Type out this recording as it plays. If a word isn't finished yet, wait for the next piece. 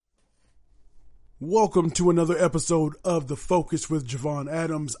Welcome to another episode of The Focus with Javon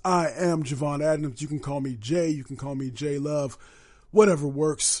Adams. I am Javon Adams. You can call me Jay. You can call me J Love. Whatever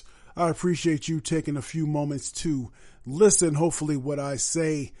works. I appreciate you taking a few moments to listen. Hopefully what I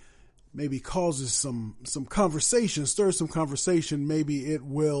say maybe causes some conversation, stirs some conversation. Maybe it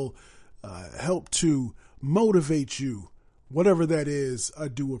will help to motivate you. Whatever that is, I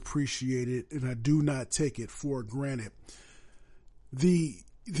do appreciate it, and I do not take it for granted.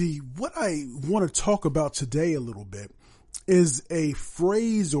 What I want to talk about today a little bit is a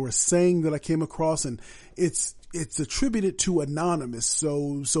phrase or a saying that I came across, and it's attributed to Anonymous.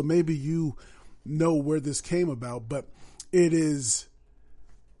 So maybe you know where this came about, but the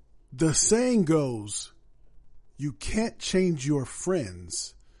saying goes, you can't change your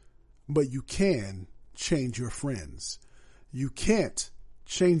friends, but you can change your friends. You can't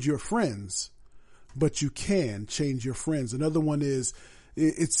change your friends, but you can change your friends. Another one is,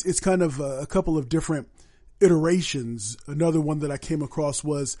 it's kind of a couple of different iterations. Another one that I came across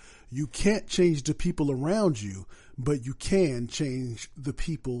was, you can't change the people around you, but you can change the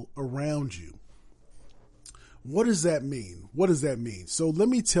people around you. What does that mean? What does that mean? So let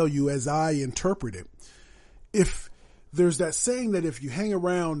me tell you as I interpret it. If there's that saying that if you hang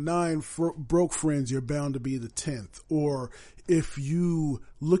around 9 broke friends, you're bound to be the 10th. Or if you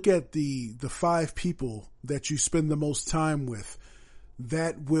look at the 5 people that you spend the most time with,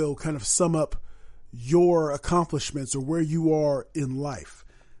 that will kind of sum up your accomplishments or where you are in life.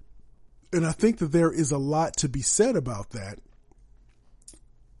 And I think that there is a lot to be said about that.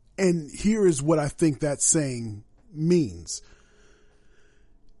 And here is what I think that saying means.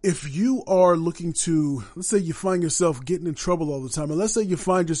 If you are looking to, let's say you find yourself getting in trouble all the time, and let's say you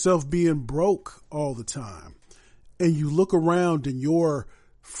find yourself being broke all the time, and you look around and your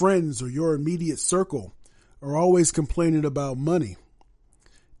friends or your immediate circle are always complaining about money.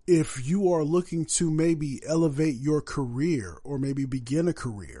 If you are looking to maybe elevate your career or maybe begin a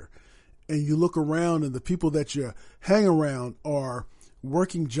career, and you look around and the people that you hang around are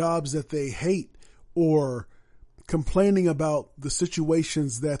working jobs that they hate or complaining about the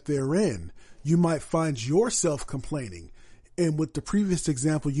situations that they're in, you might find yourself complaining. And with the previous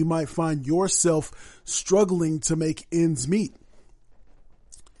example, you might find yourself struggling to make ends meet.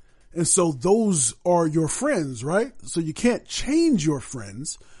 And so those are your friends, right? So you can't change your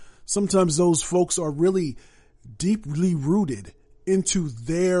friends. Sometimes those folks are really deeply rooted into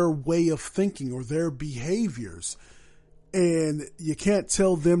their way of thinking or their behaviors. And you can't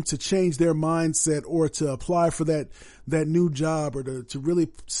tell them to change their mindset or to apply for that new job or to really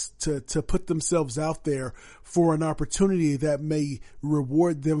put themselves out there for an opportunity that may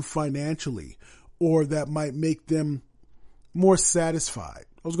reward them financially or that might make them more satisfied.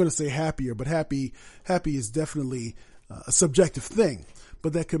 I was going to say happier, but happy is definitely a subjective thing,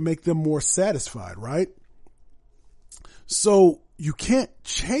 but that could make them more satisfied, right? So you can't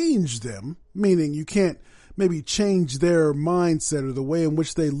change them, meaning you can't maybe change their mindset or the way in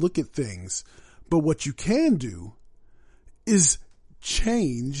which they look at things. But what you can do is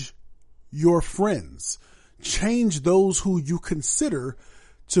change your friends, change those who you consider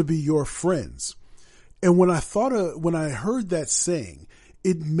to be your friends. And when I heard that saying,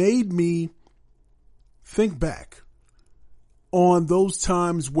 it made me think back on those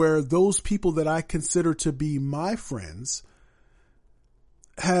times where those people that I consider to be my friends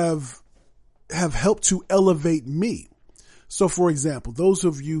have helped to elevate me. So for example, those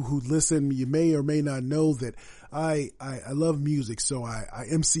of you who listen, you may or may not know that I love music. So I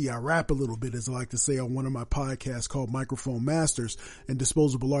MC, I rap a little bit, as I like to say on one of my podcasts called Microphone Masters, and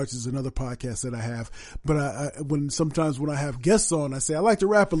Disposable Arts is another podcast that I have. But sometimes when I have guests on, I say I like to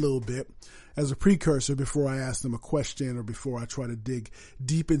rap a little bit as a precursor before I ask them a question or before I try to dig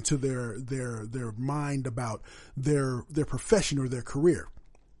deep into their mind about their profession or their career.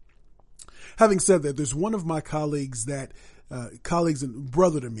 Having said that, there's one of my colleagues and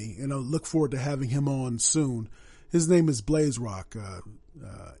brother to me, and I look forward to having him on soon. His name is Blaze Rock,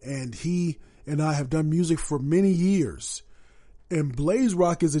 and he and I have done music for many years. And Blaze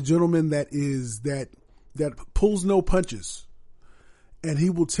Rock is a gentleman that pulls no punches, and he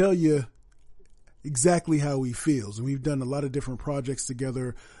will tell you exactly how he feels. And we've done a lot of different projects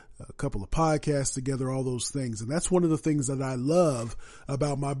together, a couple of podcasts together, all those things. And that's one of the things that I love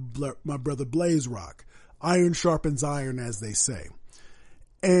about my brother Blaze Rock. Iron sharpens iron, as they say.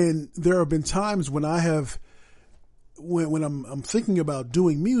 And there have been times when when I'm thinking about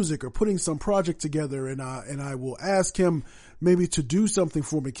doing music or putting some project together, and I will ask him maybe to do something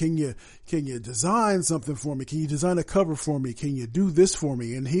for me. Can you design something for me? Can you design a cover for me? Can you do this for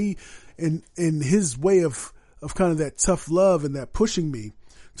me? And he, in his way of kind of that tough love and that pushing me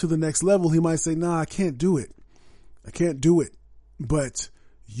to the next level, he might say, nah, I can't do it. I can't do it, but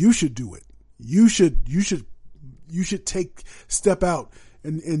you should do it. You should step out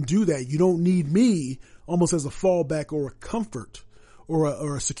and do that. You don't need me almost as a fallback or a comfort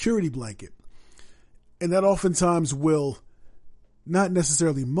or a security blanket. And that oftentimes will not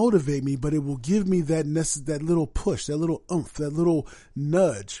necessarily motivate me, but it will give me that little push, that little oomph, that little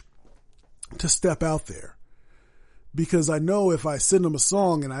nudge to step out there. Because I know if I send him a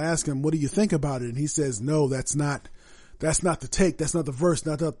song and I ask him, what do you think about it? And he says, no, that's not the take. That's not the verse.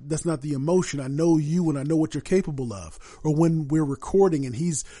 That's not the emotion. I know you and I know what you're capable of. Or when we're recording and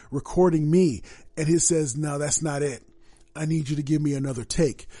he's recording me and he says, no, that's not it. I need you to give me another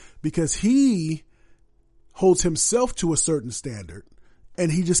take, because he holds himself to a certain standard and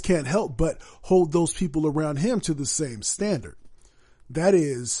he just can't help but hold those people around him to the same standard. That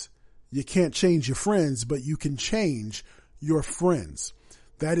is, you can't change your friends, but you can change your friends.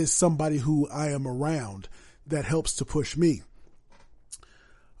 That is somebody who I am around that helps to push me.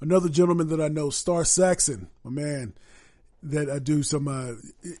 Another gentleman that I know, Star Saxon, a man that I do some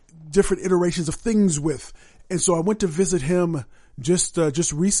different iterations of things with. And so I went to visit him just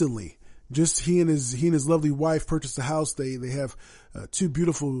recently. Just he and his lovely wife purchased a house. They have two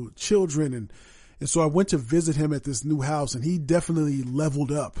beautiful children. And so I went to visit him at this new house, and he definitely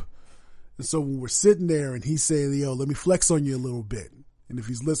leveled up. And so when we're sitting there and he's saying, yo, let me flex on you a little bit. And if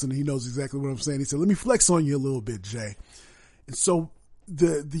he's listening, he knows exactly what I'm saying. He said, let me flex on you a little bit, Jay. And so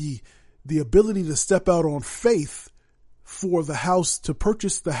the ability to step out on faith for the house, to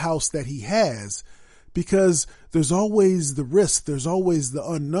purchase the house that he has, because there's always the risk. There's always the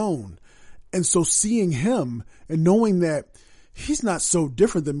unknown. And so seeing him and knowing that he's not so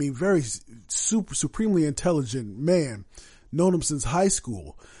different than me, very supremely intelligent man, known him since high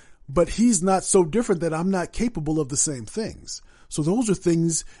school, but he's not so different that I'm not capable of the same things. So those are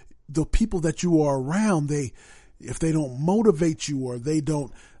things, the people that you are around, if they don't motivate you, or they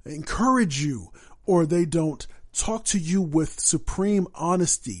don't encourage you, or they don't talk to you with supreme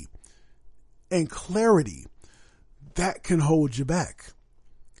honesty and clarity, that can hold you back.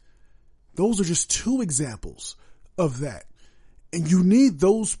 Those are just two examples of that. And you need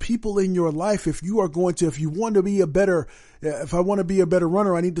those people in your life if I want to be a better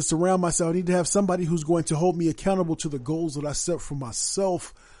runner, I need to surround myself. I need to have somebody who's going to hold me accountable to the goals that I set for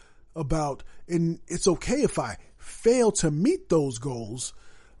myself about. And it's okay if I fail to meet those goals,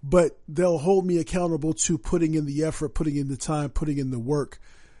 but they'll hold me accountable to putting in the effort, putting in the time, putting in the work,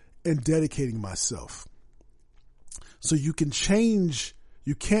 and dedicating myself. So you can't change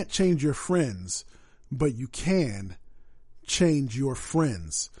your friends, but you can change your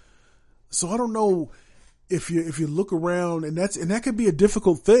friends. So I don't know if you look around, and that can be a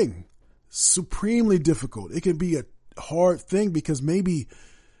difficult thing, supremely difficult. It can be a hard thing because maybe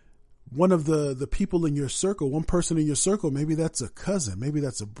one of the people in your circle, one person in your circle, maybe that's a cousin, maybe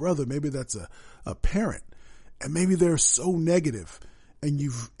that's a brother, maybe that's a parent, and maybe they're so negative, and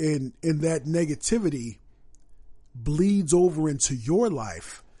that negativity bleeds over into your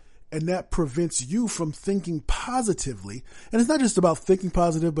life, and that prevents you from thinking positively. And it's not just about thinking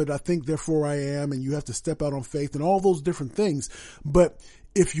positive, but I think therefore I am, and you have to step out on faith and all those different things. But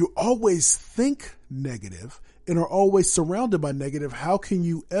if you always think negative and are always surrounded by negative, how can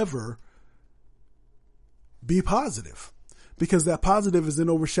you ever be positive? Because that positive is then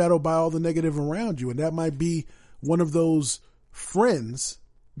overshadowed by all the negative around you. And that might be one of those friends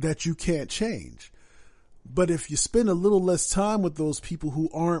that you can't change. But if you spend a little less time with those people who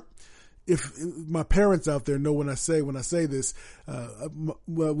aren't, if my parents out there know when I say this,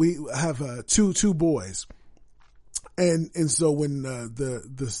 we have two boys, and so when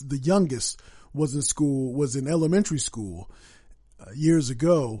the youngest was in elementary school years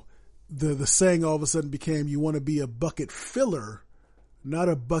ago, the saying all of a sudden became, you want to be a bucket filler, not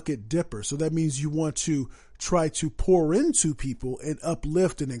a bucket dipper. So that means you want to try to pour into people and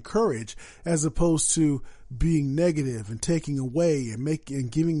uplift and encourage, as opposed to being negative and taking away and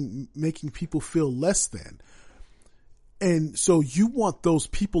making people feel less than. And so you want those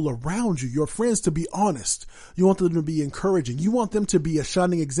people around you, your friends, to be honest. You want them to be encouraging. You want them to be a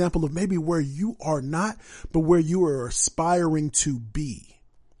shining example of maybe where you are not, but where you are aspiring to be.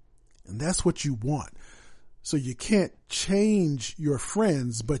 And that's what you want. So you can't change your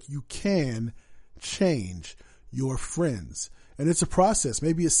friends, but you can change your friends. And it's a process.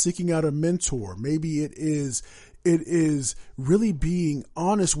 Maybe it's seeking out a mentor. Maybe it is really being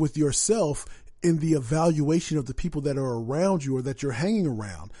honest with yourself in the evaluation of the people that are around you or that you're hanging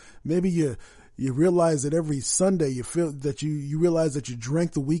around. Maybe you realize that every Sunday you feel that you realize that you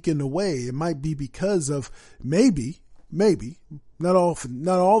drank the weekend away. It might be because of maybe, Not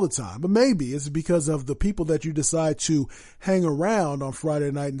all the time, but maybe it's because of the people that you decide to hang around on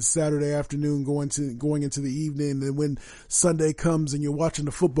Friday night and Saturday afternoon, going into the evening. And when Sunday comes and you're watching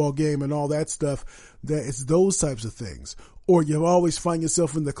the football game and all that stuff, that it's those types of things. Or you always find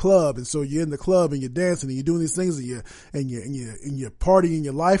yourself in the club, and so you're in the club and you're dancing and you're doing these things and you're partying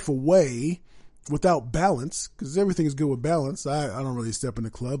your life away without balance, because everything is good with balance. I don't really step in the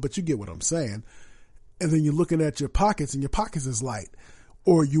club, but you get what I'm saying. And then you're looking at your pockets and your pockets is light,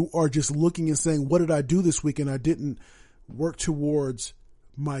 or you are just looking and saying, what did I do this week? And I didn't work towards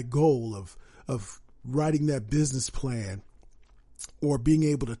my goal of writing that business plan, or being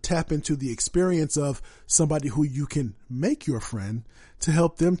able to tap into the experience of somebody who you can make your friend to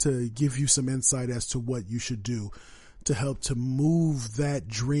help them to give you some insight as to what you should do to help to move that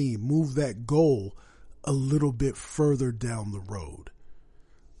dream, move that goal a little bit further down the road.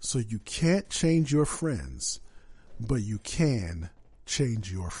 So you can't change your friends, but you can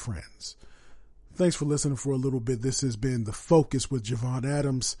change your friends. Thanks for listening for a little bit. This has been The Focus with Javon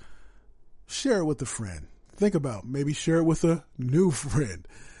Adams. Share it with a friend. Think about maybe share it with a new friend,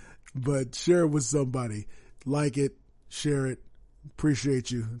 but share it with somebody. Like it, share it.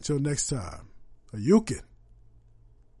 Appreciate you. Until next time, you can.